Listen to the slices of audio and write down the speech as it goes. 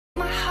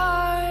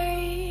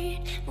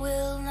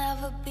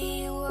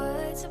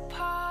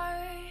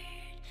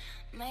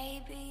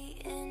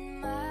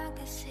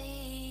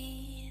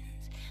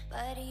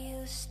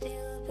you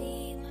still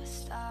be my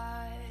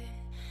star,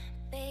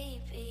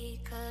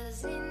 baby?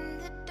 'Cause in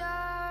the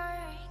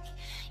dark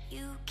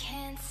you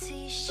can't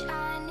see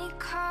shiny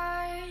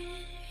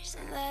cars,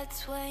 and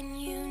that's when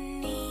you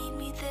need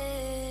me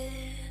there.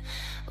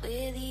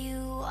 With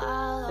you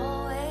I'll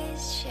always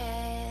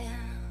share,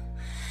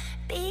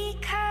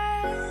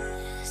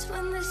 because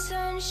when the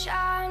sun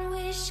shines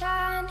we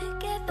shine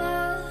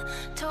together.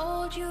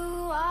 Told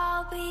you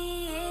I'll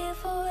be here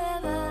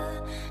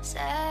forever,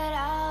 said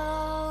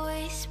I'll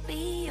always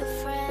be your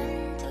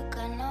friend. Took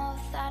an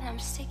oath that I'm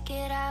stick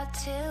it out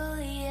till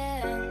the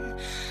end.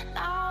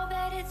 Now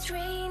that it's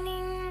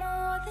raining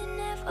more than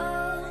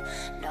ever,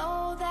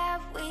 know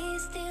that we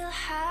still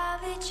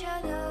have each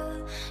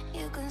other.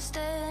 You can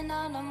stand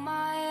under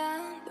my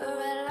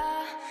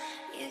umbrella,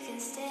 you can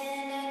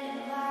stand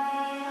under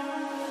my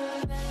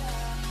umbrella.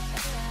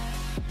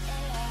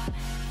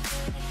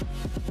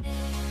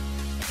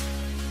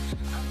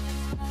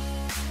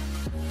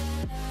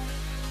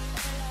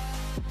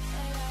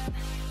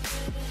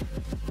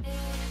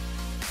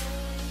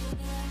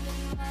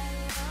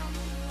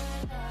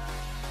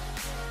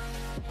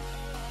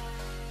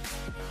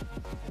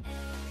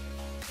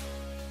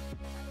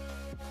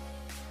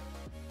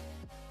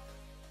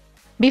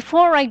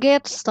 Before I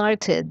get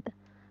started,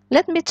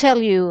 let me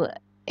tell you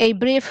a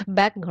brief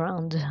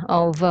background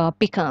of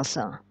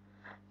Picasa.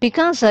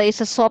 Picasa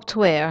is a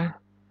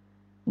software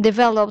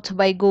developed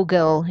by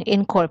Google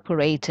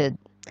Incorporated.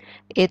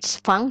 Its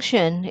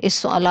function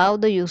is to allow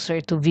the user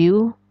to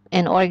view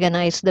and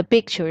organize the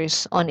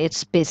pictures on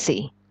its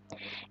PC.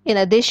 In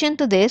addition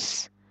to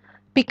this,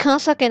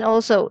 Picasa can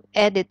also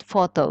edit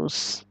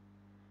photos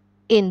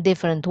in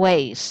different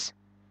ways.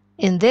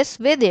 In this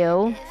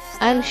video,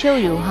 I'll show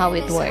you how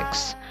it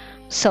works.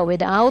 So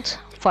without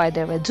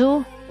further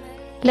ado,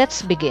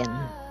 let's begin.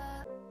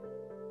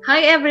 Hi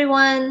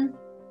everyone,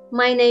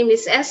 my name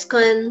is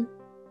Eskon.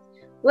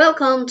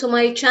 Welcome to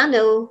my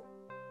channel.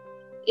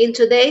 In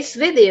today's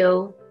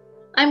video,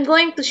 I'm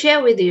going to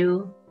share with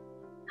you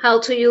how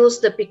to use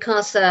the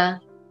Picasa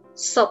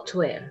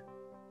software.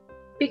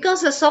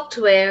 Picasa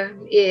software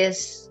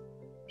is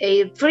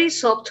a free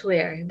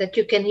software that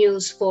you can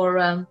use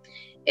for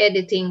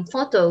editing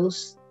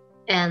photos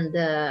and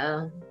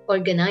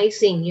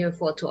organizing your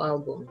photo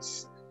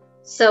albums.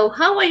 So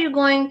how are you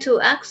going to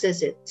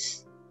access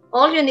it?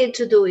 All you need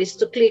to do is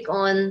to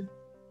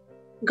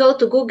go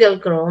to Google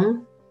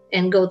Chrome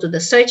and go to the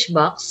search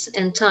box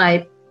and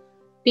type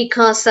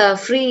Picasa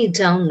free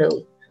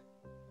download.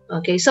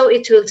 Okay, so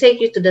it will take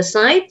you to the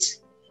site.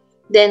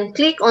 Then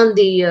click on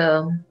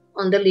the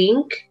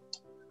link.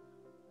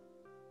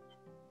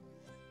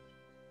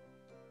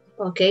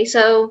 Okay,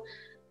 so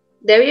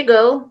there you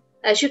go.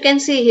 As you can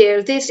see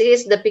here, this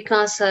is the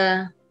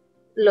Picasa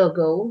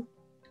logo.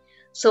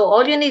 So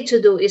all you need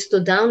to do is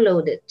to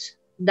download it.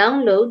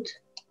 Download.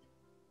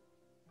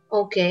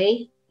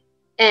 Okay.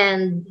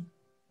 And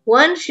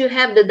once you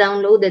have the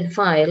downloaded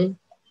file,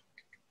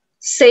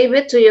 save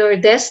it to your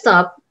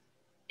desktop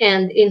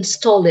and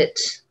install it.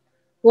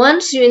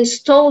 Once you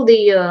install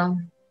the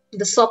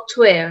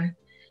software,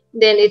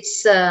 then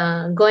it's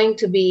going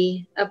to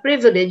be a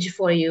privilege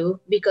for you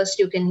because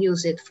you can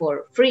use it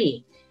for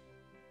free.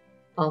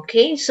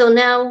 Okay, so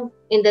now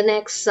in the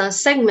next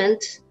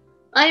segment,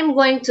 I'm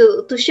going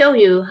to show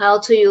you how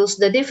to use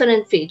the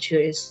different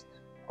features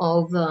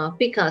of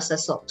Picasa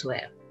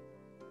software.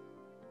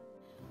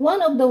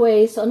 One of the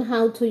ways on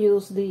how to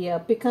use the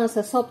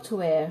Picasa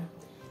software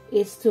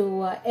is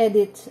to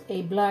edit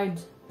a blurred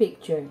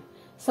picture.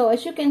 So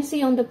as you can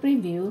see on the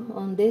preview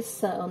on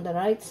this on the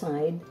right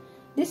side,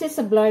 this is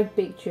a blurred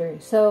picture.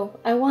 So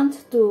I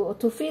want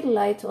to fill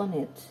light on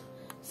it.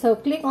 So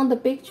click on the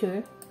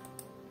picture,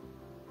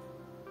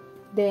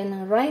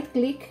 then right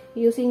click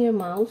using your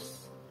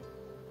mouse,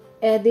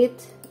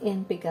 edit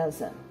in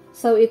Picasa.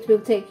 So it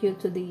will take you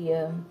to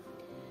the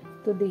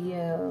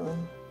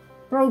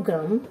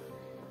program,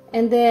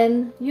 and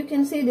then you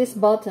can see this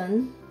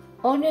button.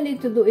 All you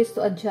need to do is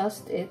to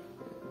adjust it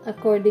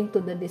according to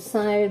the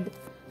desired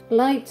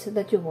light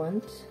that you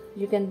want.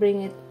 You can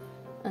bring it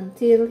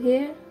until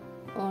here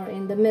or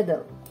in the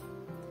middle,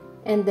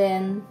 and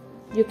then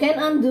you can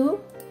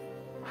undo,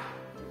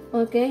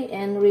 okay,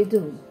 and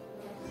redo.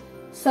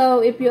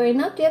 So if you are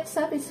not yet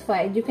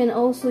satisfied, you can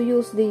also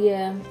use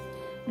the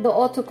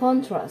auto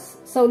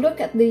contrast. So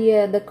look at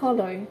the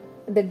color,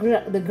 the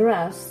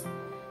grass.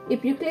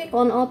 If you click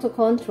on auto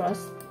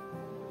contrast,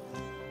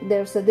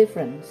 there's a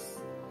difference.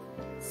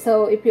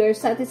 So if you are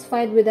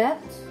satisfied with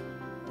that,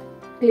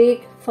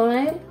 click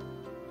File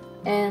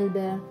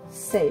and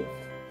Save.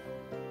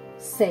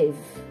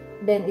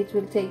 Then it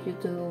will take you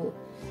to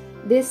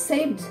this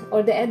saved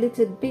or the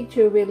edited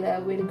picture will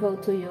go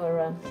to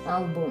your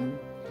album.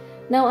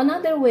 Now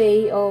another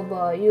way of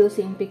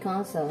using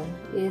Picasa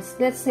is,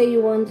 let's say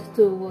you want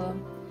to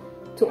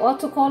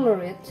auto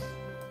color it.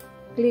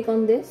 Click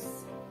on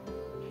this,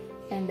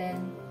 and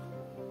then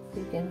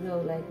you can go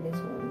like this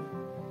one.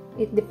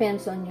 It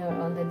depends on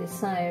the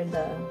desired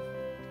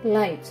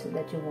light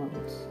that you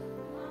want.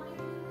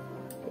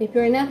 If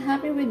you're not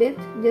happy with it,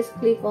 just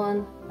click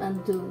on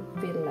undo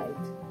fill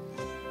light.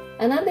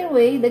 Another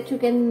way that you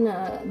can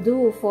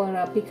do for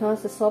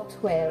Picasa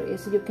software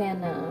is you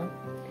can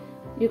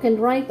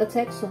write a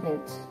text on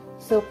it.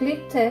 So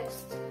click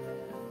text,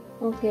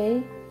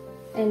 okay,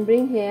 and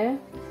bring here.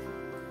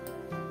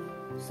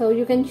 So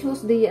you can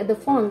choose the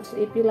font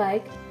if you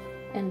like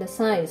and the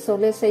size. So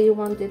let's say you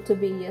want it to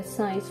be a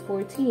size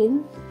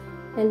 14,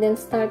 and then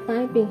start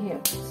typing here.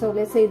 So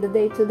let's say the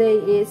date today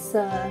is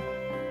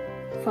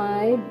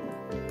 5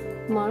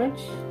 March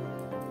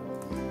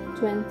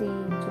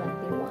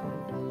 2021.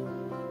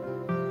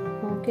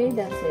 Okay,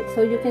 that's it.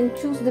 So you can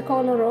choose the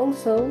color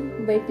also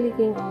by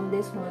clicking on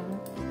this one,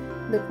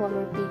 the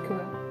color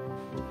picker.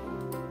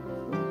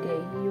 Okay,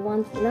 you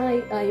want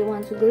light, you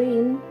want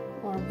green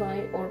or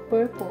white or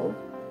purple,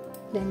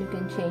 then you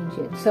can change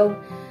it. So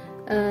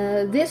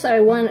these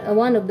are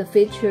one of the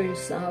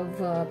features of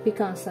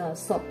Picasa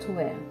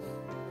software.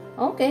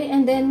 Okay,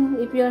 and then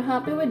if you're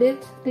happy with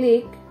it,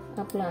 click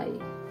apply.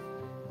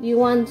 You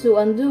want to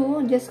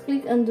undo, just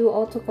click undo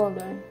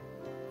autocolor,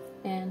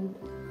 and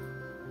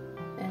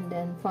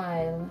then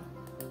file,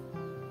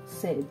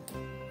 save,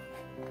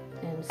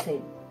 and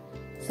save.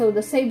 So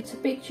the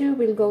saved picture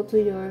will go to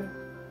your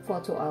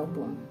photo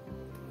album.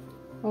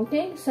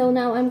 Okay, so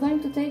now I'm going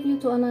to take you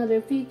to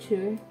another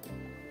feature.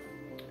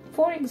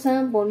 For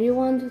example, you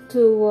want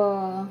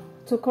to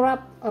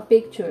crop a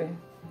picture.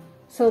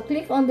 So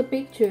click on the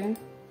picture,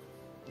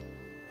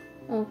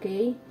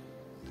 okay,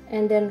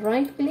 and then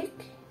right click,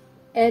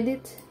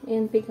 edit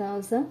in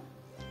Picasa,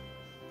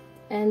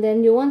 and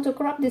then you want to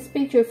crop this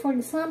picture. For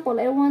example,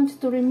 I want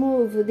to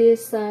remove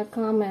this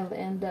camel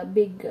and the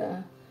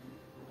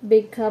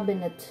big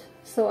cabinet.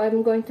 So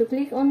I'm going to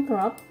click on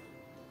crop.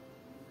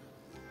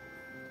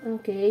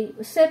 Okay,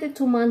 set it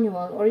to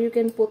manual, or you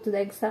can put the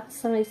exact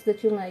size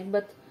that you like,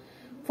 but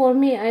for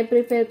me, I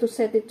prefer to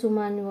set it to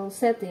manual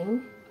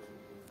setting.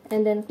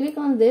 And then click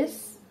on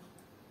this.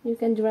 You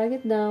can drag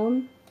it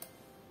down,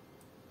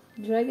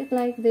 drag it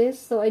like this.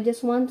 So I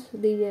just want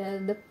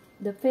the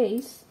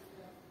face,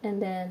 and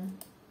then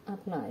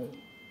apply.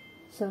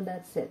 So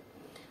that's it.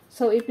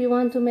 So if you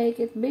want to make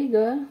it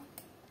bigger,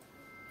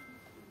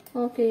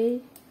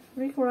 okay,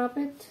 recrop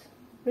it,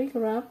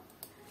 recrop,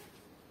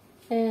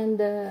 and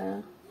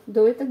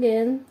do it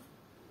again.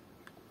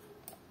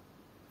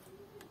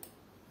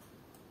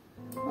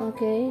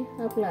 Okay,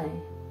 apply.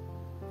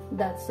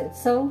 That's it.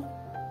 So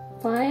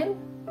file,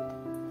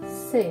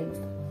 save,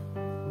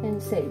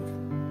 and save.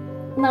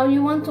 Now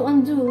you want to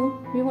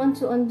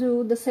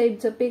undo the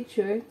saved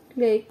picture.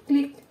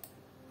 Click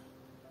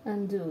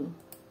undo.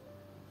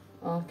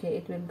 Okay,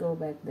 it will go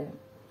back there.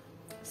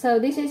 So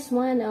this is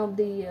one of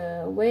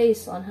the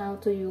ways on how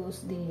to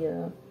use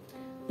the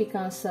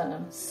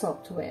Picasa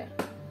software.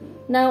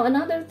 Now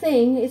another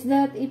thing is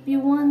that if you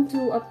want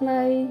to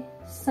apply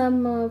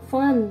some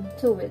fun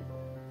to it,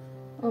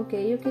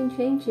 okay, you can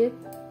change it.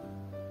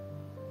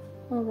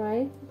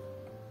 Alright,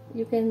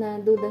 you can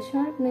do the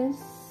sharpness,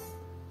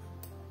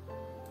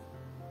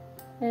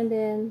 and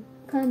then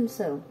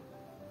cancel.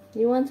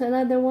 You want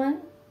another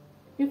one?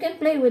 You can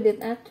play with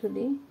it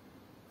actually,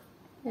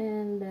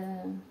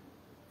 and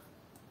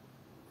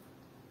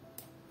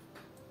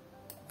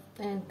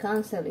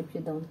cancel if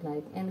you don't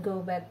like, and go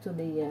back to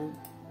the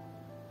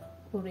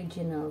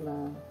original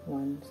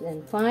ones,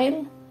 and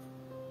file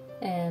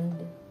and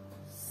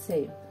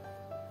save.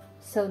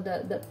 So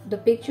the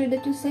picture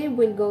that you save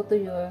will go to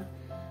your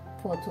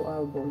photo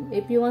album.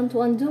 If you want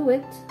to undo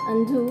it,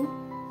 undo.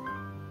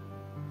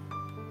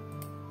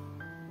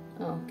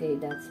 Okay,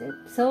 that's it.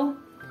 So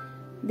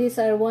these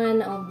are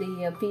one of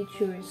the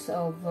features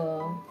of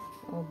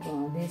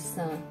this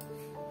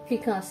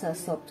Picasa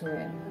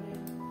software.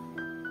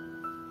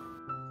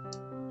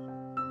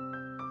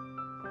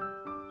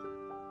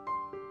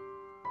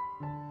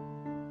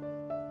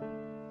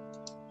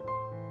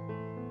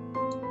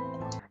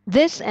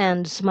 This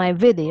ends my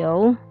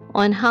video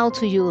on how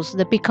to use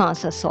the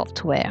Picasa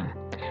software.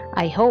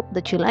 I hope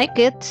that you like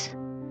it.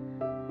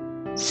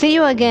 See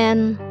you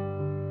again.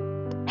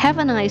 Have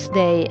a nice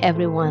day,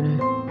 everyone.